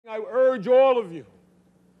I urge all of you,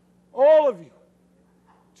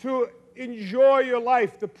 to enjoy your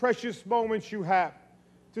life, the precious moments you have,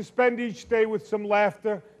 to spend each day with some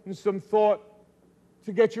laughter and some thought,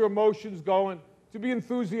 to get your emotions going, to be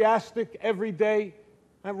enthusiastic every day.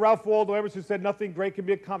 And Ralph Waldo Emerson said, nothing great can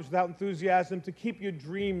be accomplished without enthusiasm. To keep your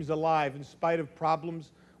dreams alive in spite of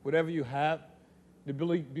problems, whatever you have, to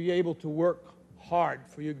be able to work hard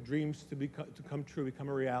for your dreams to come true, become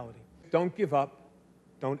a reality. Don't give up.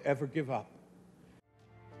 Don't ever give up.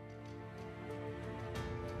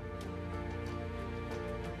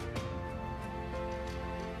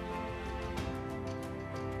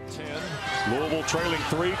 Louisville trailing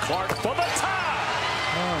 3. Clark for the tie.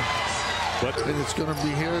 But it's going to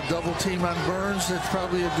be here, a double team on Burns. That's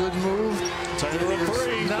probably a good move. Taylor a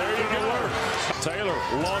 3. There you go. Taylor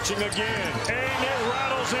launching again, and it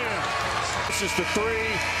rattles in. This is the 3.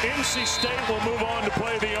 NC State will move on to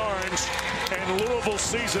play the Orange, and Louisville's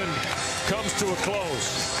season comes to a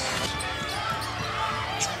close.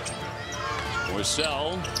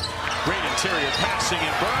 Wissell, great interior passing,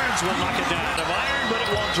 and Burns will knock it down out of iron, but it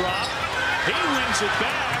won't drop. He wins it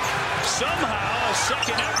back. Somehow a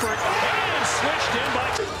second effort, and switched in by.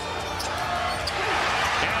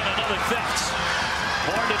 And another theft.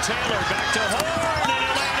 Horne to Taylor, back to Horne, and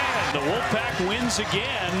it went in. The Wolfpack wins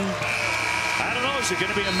again. I don't know, is it going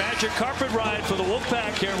to be a magic carpet ride for the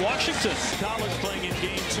Wolfpack here in Washington? College playing in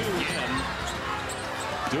game 2 again.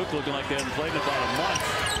 Duke looking like they haven't played in about a month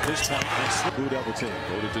at this point. Blue double team.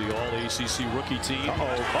 Voted to the All-ACC rookie team.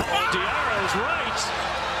 Diarra's right.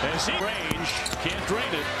 As he range, can't drain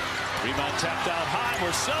it. Rebound tapped out high.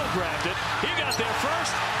 Wissell grabbed it. He got there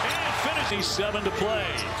first and finished. 7 to play.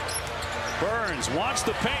 Burns wants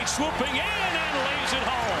the paint, swooping in and lays it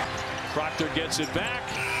home. Proctor gets it back.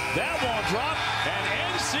 That won't drop, and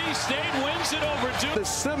NC State wins it over Duke. The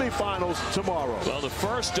semifinals tomorrow. Well, the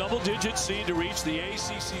first double-digit seed to reach the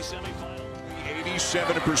ACC semifinal.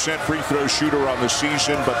 87% free throw shooter on the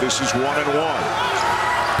season, but this is 1-1.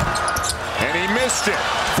 And he missed it.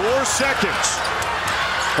 4 seconds.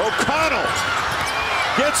 O'Connell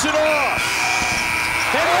gets it off.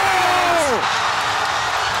 And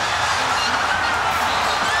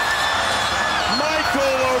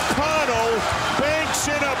Michael O'Connell banks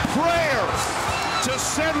in a prayer to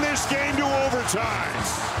send this game to overtime.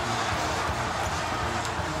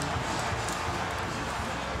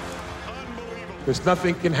 Because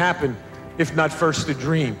nothing can happen if not first a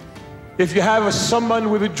dream. If you have someone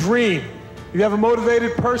with a dream, if you have a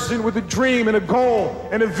motivated person with a dream and a goal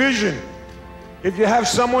and a vision, if you have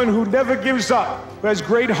someone who never gives up, who has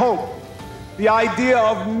great hope, the idea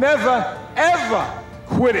of never, ever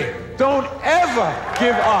quitting. Don't ever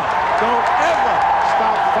give up. Don't ever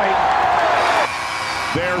stop fighting.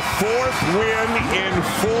 Their 4th win in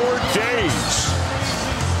 4 days.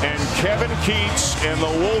 And Kevin Keats and the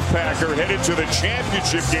Wolfpack are headed to the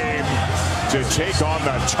championship game to take on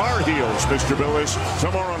the Tar Heels, Mr. Billis,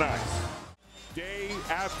 tomorrow night. Day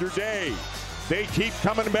after day, they keep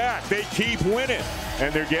coming back. They keep winning.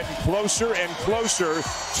 And they're getting closer and closer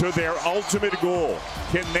to their ultimate goal.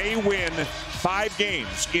 Can they win 5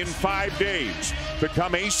 games in 5 days,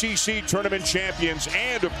 become ACC tournament champions,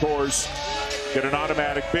 and, of course, get an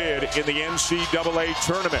automatic bid in the NCAA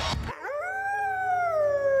tournament?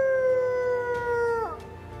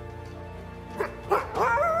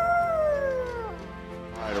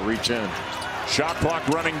 Reach in. Shot clock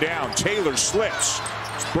running down. Taylor slips.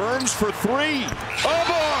 Burns for 3. Oh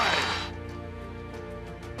boy!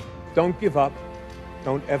 Don't give up.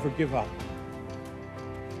 Don't ever give up.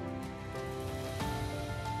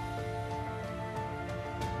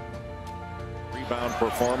 Rebound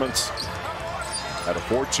performance at a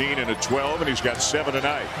 14 and a 12, and he's got 7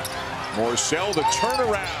 tonight. Morcell the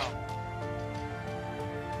turnaround.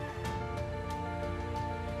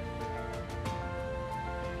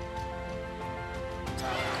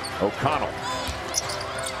 O'Connell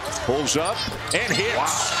pulls up and hits. Wow.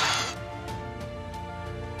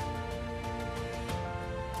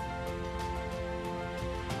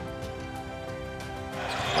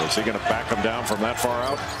 Is he going to back him down from that far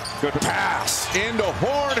out? Good pass into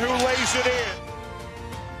Horne, who lays it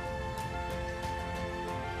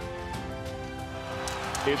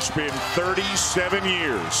in. It's been 37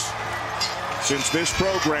 years since this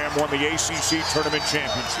program won the ACC Tournament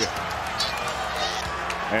Championship.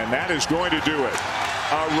 And that is going to do it.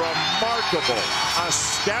 A remarkable,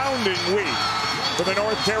 astounding week for the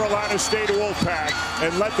North Carolina State Wolfpack.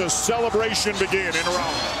 And let the celebration begin in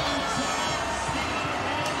Raleigh.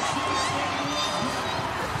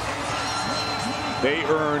 They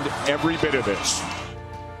earned every bit of this.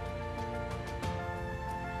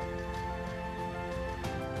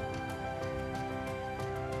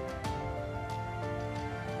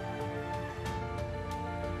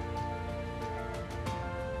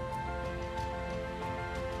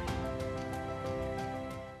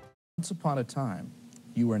 Once upon a time,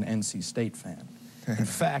 you were an NC State fan. In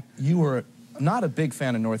fact, you were not a big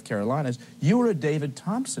fan of North Carolina's. You were a David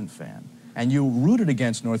Thompson fan, and you rooted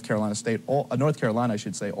against North Carolina State, North Carolina, I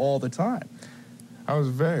should say, all the time. I was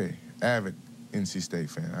very avid NC State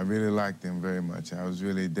fan. I really liked them very much. I was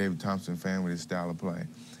really a David Thompson fan with his style of play,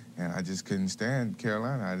 and I just couldn't stand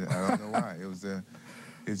Carolina. I don't know why.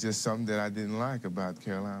 It's just something that I didn't like about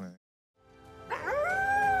Carolina.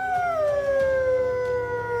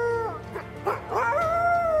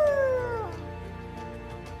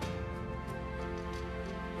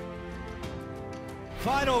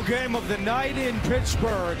 Final game of the night in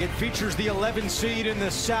Pittsburgh. It features the 11 seed in the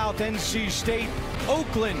South, NC State.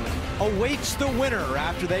 Oakland awaits the winner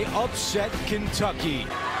after they upset Kentucky.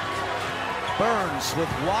 Burns with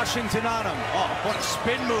Washington on him. Oh, what a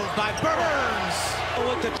spin move by Burns.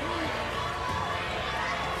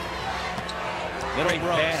 Great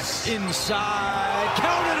pass. Inside.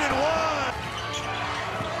 Counted and one.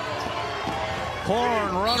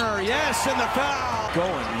 Horne, runner, yes, and the foul.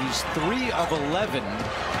 Going, he's 3 of 11.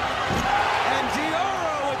 And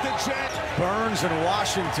Diarra with the jet. Burns and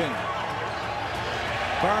Washington.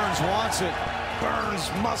 Burns wants it. Burns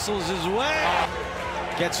muscles his way.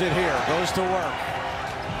 Gets it here, goes to work.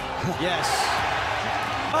 Yes.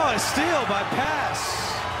 Oh, a steal by pass.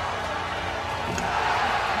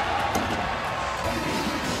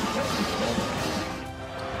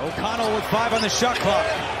 O'Connell with 5 on the shot clock.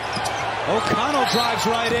 O'Connell drives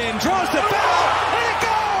right in, draws the foul, and it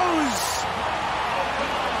goes!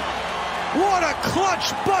 What a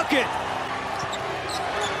clutch bucket!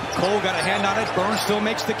 Cole got a hand on it, Burns still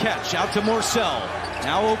makes the catch, out to Morcell.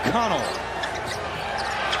 Now O'Connell.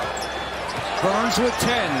 Burns with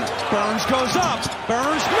 10, Burns goes up,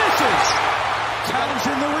 Burns misses! Towns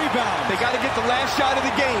in the rebound. They got to get the last shot of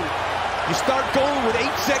the game. You start going with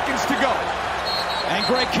 8 seconds to go. And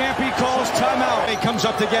Greg Campy calls timeout. He comes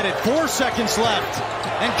up to get it. 4 seconds left.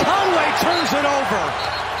 And Conway turns it over.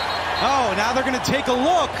 Oh, now they're going to take a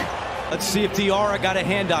look. Let's see if Diarra got a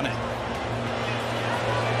hand on it.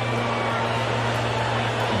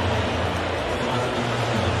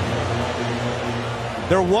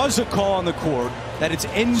 There was a call on the court that it's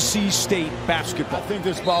NC State basketball. I think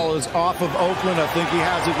this ball is off of Oakland. I think he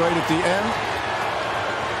has it right at the end.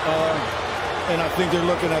 And I think they're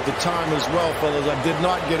looking at the time as well, fellas. I did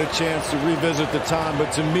not get a chance to revisit the time,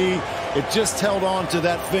 but to me, it just held on to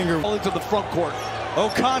that finger. Into the front court.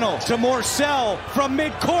 O'Connell to Morcell from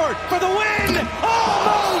midcourt for the win!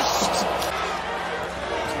 Almost!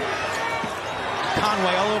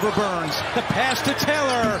 Conway all over Burns. The pass to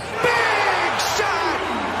Taylor. Big shot!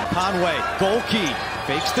 Conway, goal key.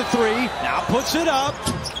 Fakes the 3, now puts it up.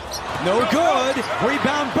 No good.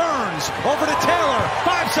 Rebound Burns. Over to Taylor.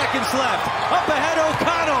 5 seconds left. Up ahead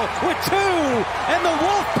O'Connell with 2. And the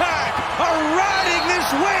Wolfpack are riding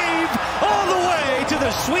this wave all the way to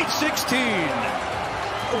the Sweet 16.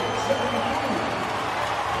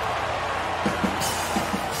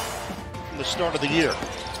 From the start of the year.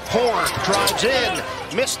 Horne drives in.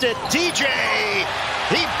 Missed it. DJ.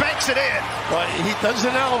 He banks it in. Well, he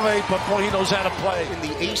doesn't elevate, but boy, he knows how to play. In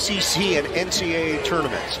the ACC and NCAA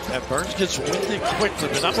tournaments. And Burns gets winded quickly,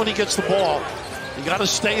 but not when he gets the ball. You got to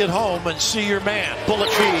stay at home and see your man. Bullet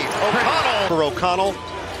feed. O'Connell. For O'Connell.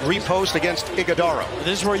 Repost against Iguodala.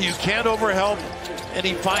 This is where you can't overhelp, and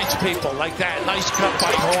he finds people like that. Nice cut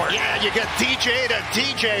by Horne. Yeah, you get DJ to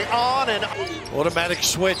DJ on and automatic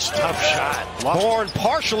switch. Tough shot. Horne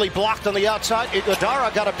partially blocked on the outside.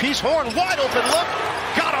 Iguodala got a piece. Horne wide open look.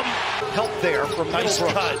 Got him. Help there from nice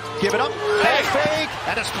cut. Give it up. Hey, fake.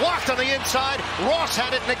 And it's blocked on the inside. Ross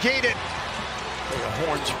had it negated.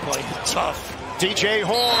 Horne's playing tough. DJ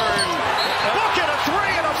Horne. Bucket, a 3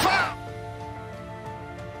 and a foul.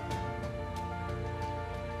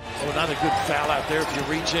 Oh, not a good foul out there if you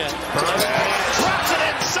reach in. Burns drops it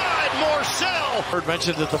inside. Morcell. Bird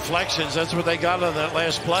mentioned the deflections. That's what they got on that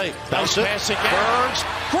last play. Nice pass again. Burns.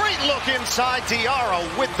 Great look inside. Diarra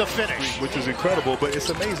with the finish. Which is incredible, but it's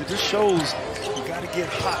amazing. This shows you got to get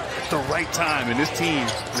hot at the right time, and this team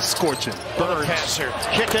is scorching. Burns. Passer.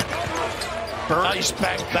 Kick it. Burns. Nice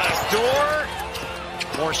back door.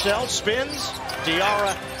 Morcell spins.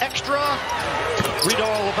 Diarra extra. Read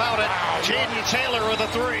all about it. Jaden Taylor with a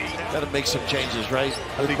 3. Got to make some changes, right?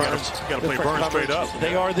 I think got to play Burns straight up.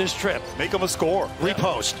 They are this trip. Make them a score.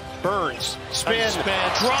 Repost. Burns. Spin.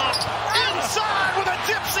 Drop. Inside with a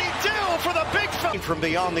dipsy-do for the big fella. From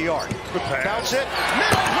beyond the arc. Bounce it.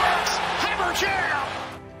 Middle press. Hammer jam.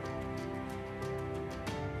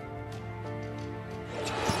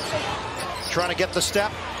 Trying to get the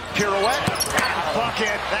step. Pirouette.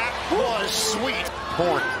 Bucket. That was sweet.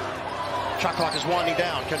 Horne Shot clock is winding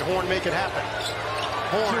down. Can Horne make it happen?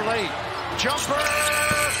 Horne. Too late. Jumper.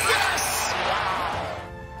 Yes!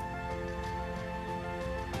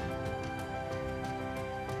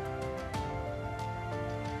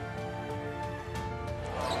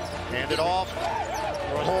 Hand it off.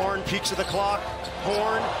 Horne peeks at the clock.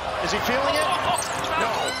 Horne, is he feeling it?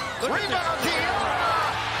 No. Rebound,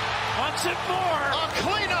 Diarra. Wants it more. A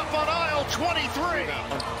cleanup on aisle 23.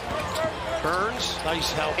 Burns,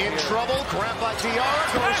 Nice help in here. trouble. Grabbed by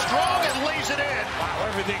Diarra. Goes strong and lays it in. Wow,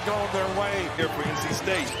 everything going their way here for NC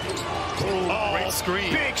State. Oh, great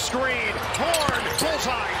screen. Big screen. Horne,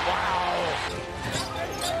 bullseye. Wow.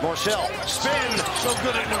 Marcel, spin. So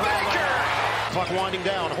good in the Baker. Clock winding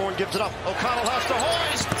down. Horne gives it up. O'Connell has to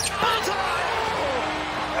hoist. Bullseye.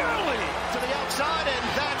 Early to the outside, and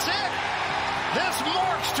that's it. This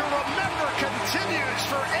march to remember continues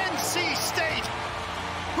for NC State.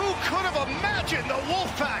 Who could have imagined the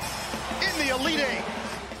Wolfpack in the Elite Eight?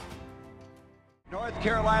 North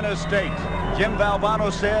Carolina State. Jim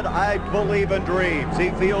Valvano said, I believe in dreams. He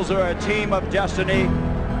feels they're a team of destiny.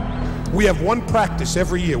 We have one practice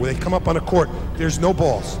every year where they come up on a court. There's no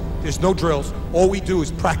balls. There's no drills. All we do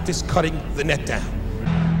is practice cutting the net down.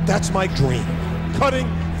 That's my dream. Cutting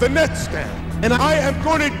the nets down. And I am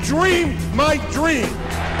going to dream my dream.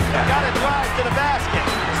 Got it drive to the basket.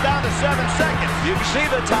 It's down to 7 seconds. You can see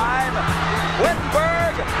the time.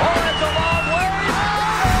 Wittenberg. Oh, it's a long way.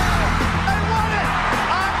 They won it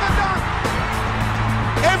on the dunk.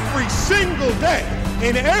 Every single day,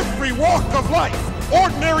 in every walk of life,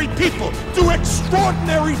 ordinary people do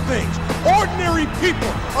extraordinary things. Ordinary people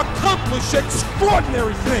accomplish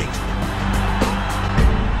extraordinary things.